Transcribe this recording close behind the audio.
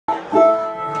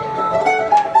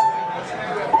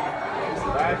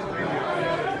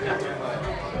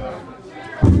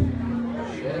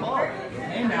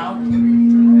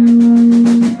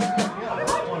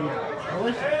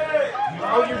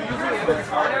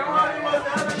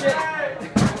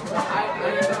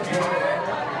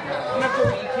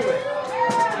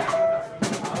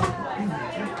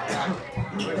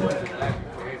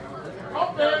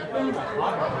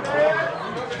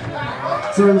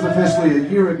So it was officially a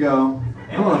year ago.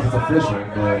 I don't know if it's official,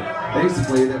 but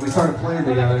basically that we started playing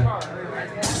together.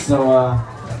 So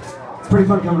it's pretty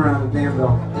fun coming around to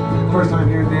Danville. First time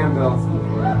here in Danville.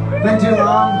 Been too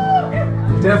long.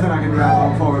 Definitely not gonna drive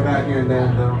home forward back here in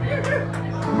Danville.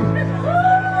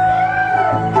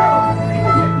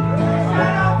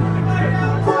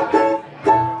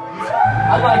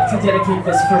 I'd like to dedicate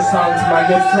this first song to my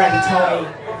good friend Tony.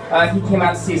 He came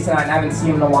out to see us tonight, and I haven't seen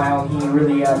him in a while, and he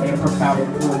really made a profound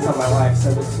influence on my life,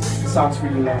 so this song's for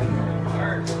you, man.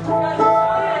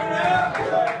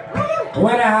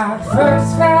 When I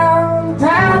first found the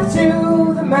path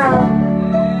to the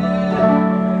mountain,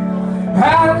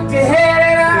 I looked ahead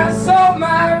and I saw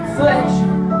my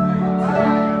reflection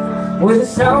with the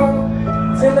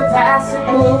stones in the passing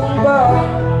moon above.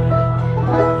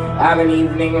 I'm an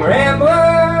evening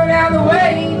rambler down the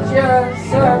way, just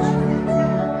searching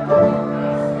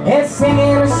and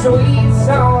singing a sweet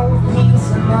song of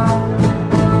peace and love.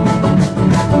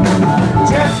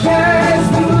 Just 'cause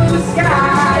the blue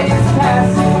sky is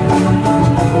passing,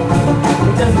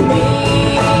 it doesn't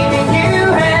mean that you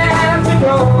have to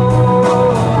go.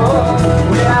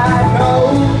 Well, I know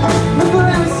the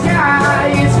blue sky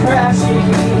is crashing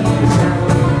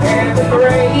and the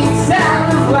great sound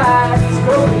of life is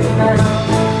going down.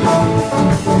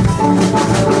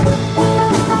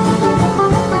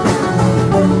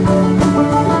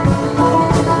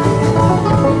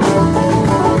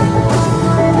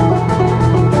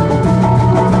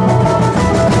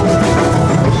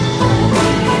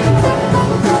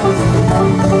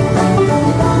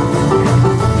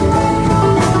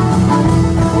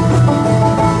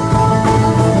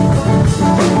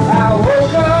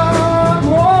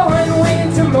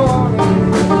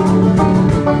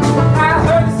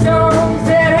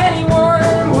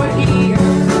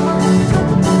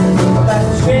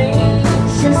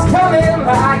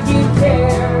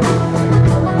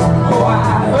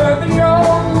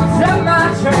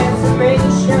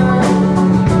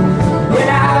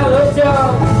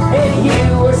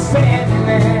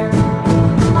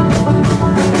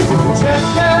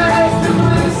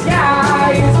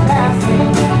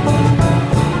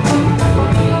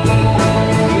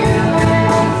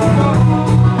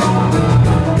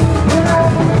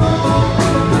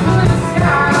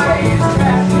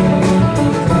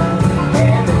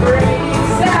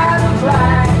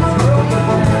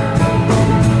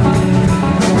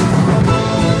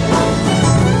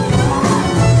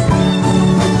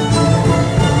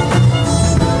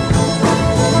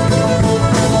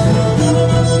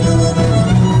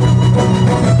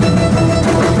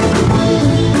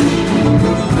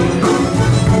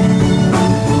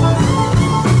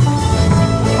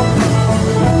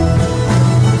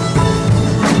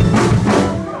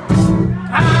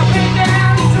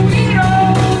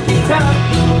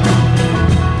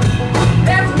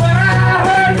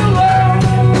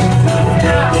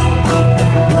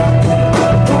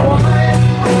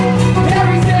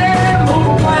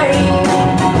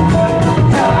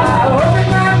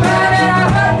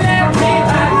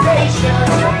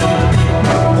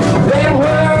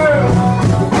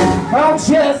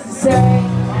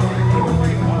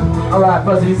 Alright,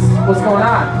 Fuzzies, what's going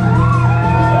on?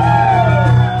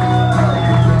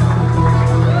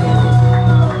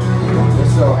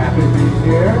 We're so happy to be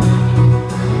here.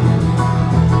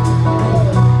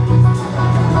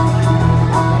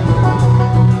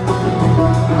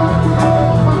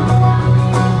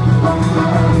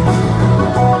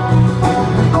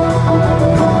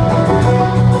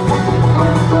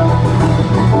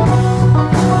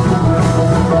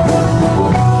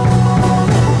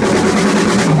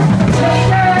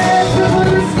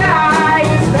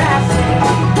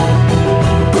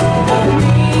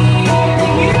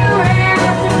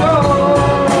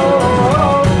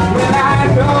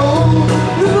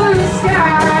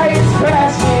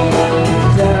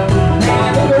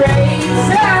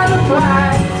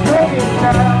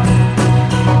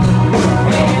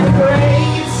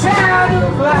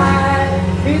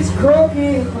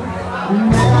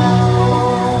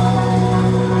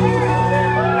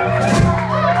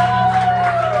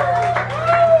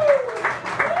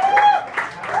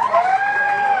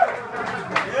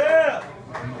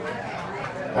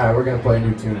 Alright, we're gonna play a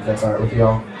new tune if that's alright with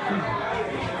y'all.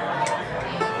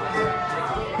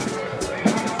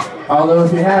 Although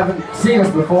if you haven't seen us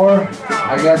before,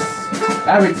 I guess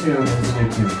every tune is a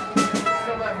new tune.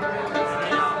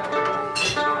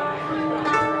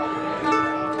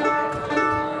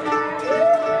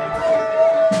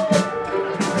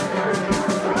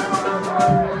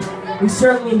 We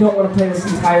certainly don't want to play this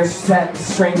entire set with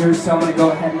strangers, so I'm going to go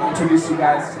ahead and introduce you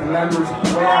guys to the members of the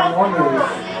Where I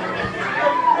Wonders.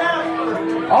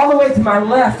 All the way to my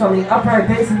left on the upright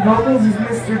bass and vocals is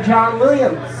Mr. John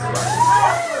Williams.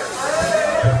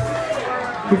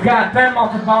 We've got Ben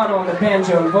Montalbano on the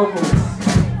banjo and vocals.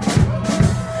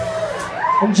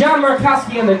 And John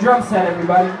Markowski on the drum set,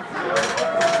 everybody.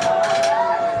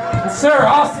 And Sir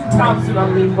Austin Thompson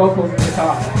on lead vocals and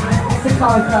guitar. It's the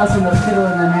Collie Krause on the fiddle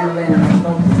and the mandolin and the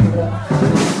vocals.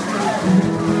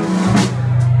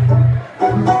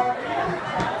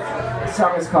 The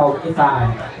song is called If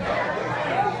I.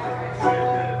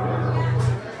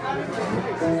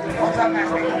 What's up, man?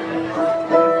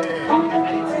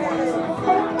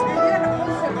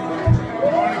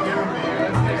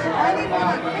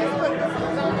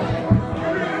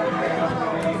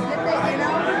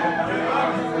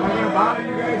 Bother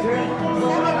you guys here?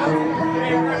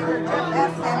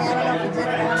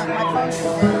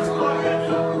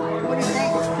 What do you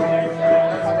think?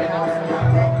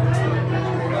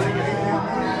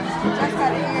 Just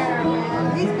got here.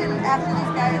 He's been after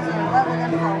these guys and loving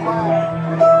them for a while.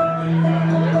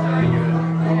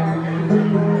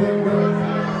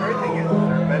 Everything is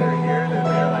better here than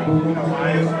they're like,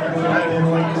 live rather than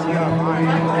like you see online.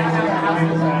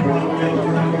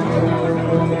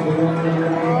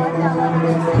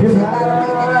 If I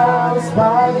was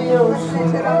by the ocean,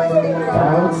 I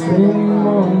would swim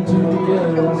on to the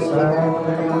other side.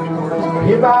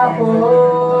 If I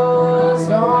was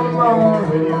on Mars,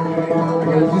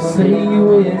 would you stay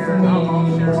with me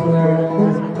tonight?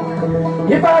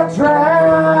 If I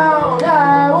drown, I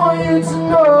want you to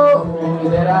know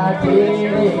that I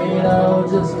did it all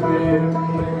just for you.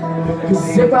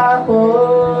 'Cause if I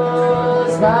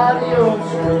was by the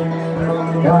ocean,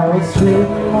 I would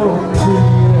swim on to the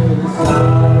other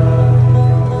side.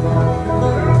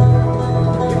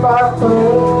 If I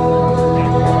thought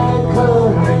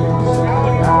colors,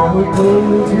 I would go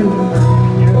to you.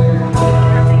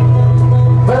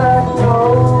 But I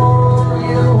know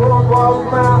you won't walk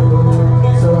my road,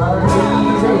 so I'll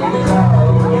leave it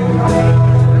out.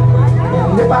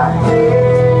 And if I had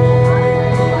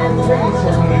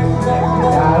patience,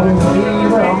 I would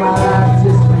leave all my life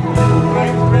just for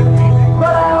you.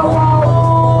 But I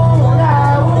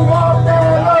won't walk that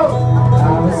road.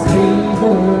 I was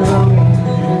sleeping on you.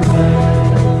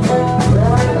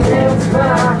 But it's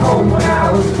my home when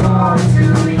I was born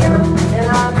too young.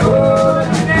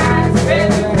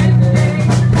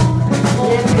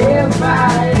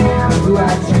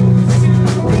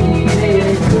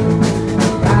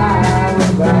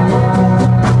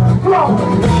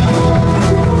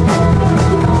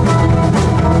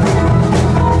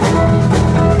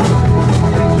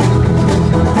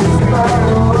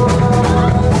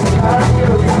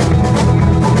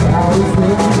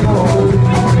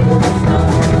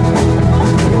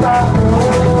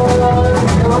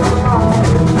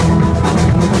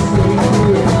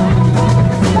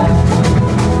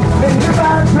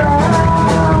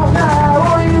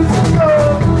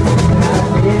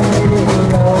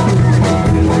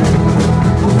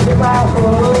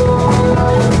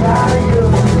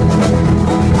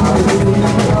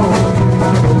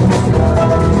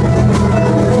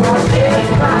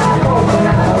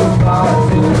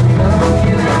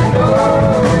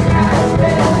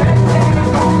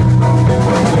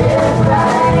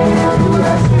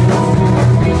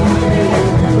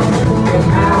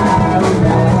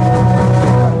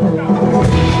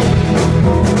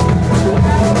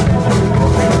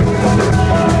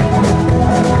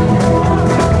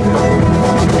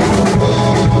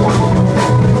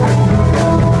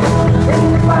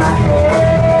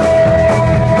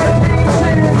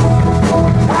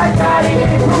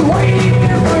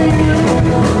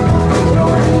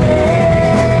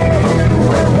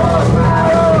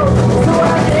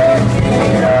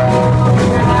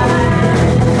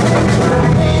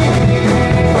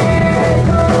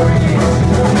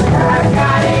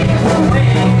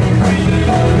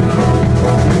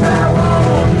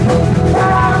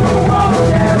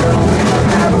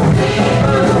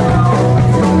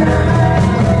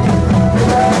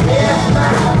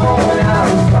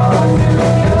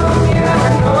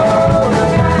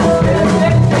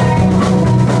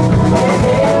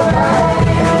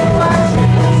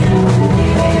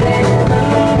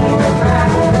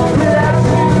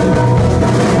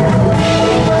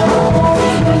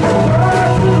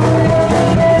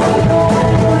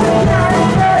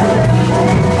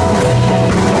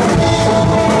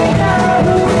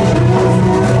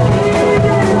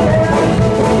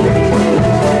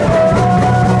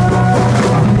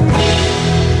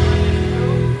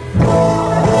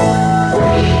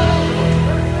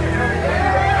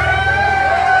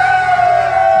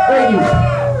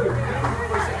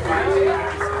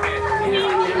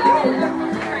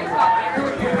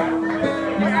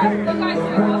 Alright,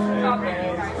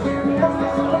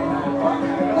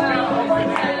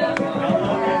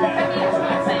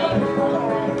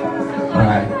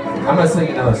 I'm gonna sing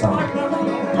another song. And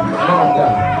then I'm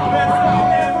done.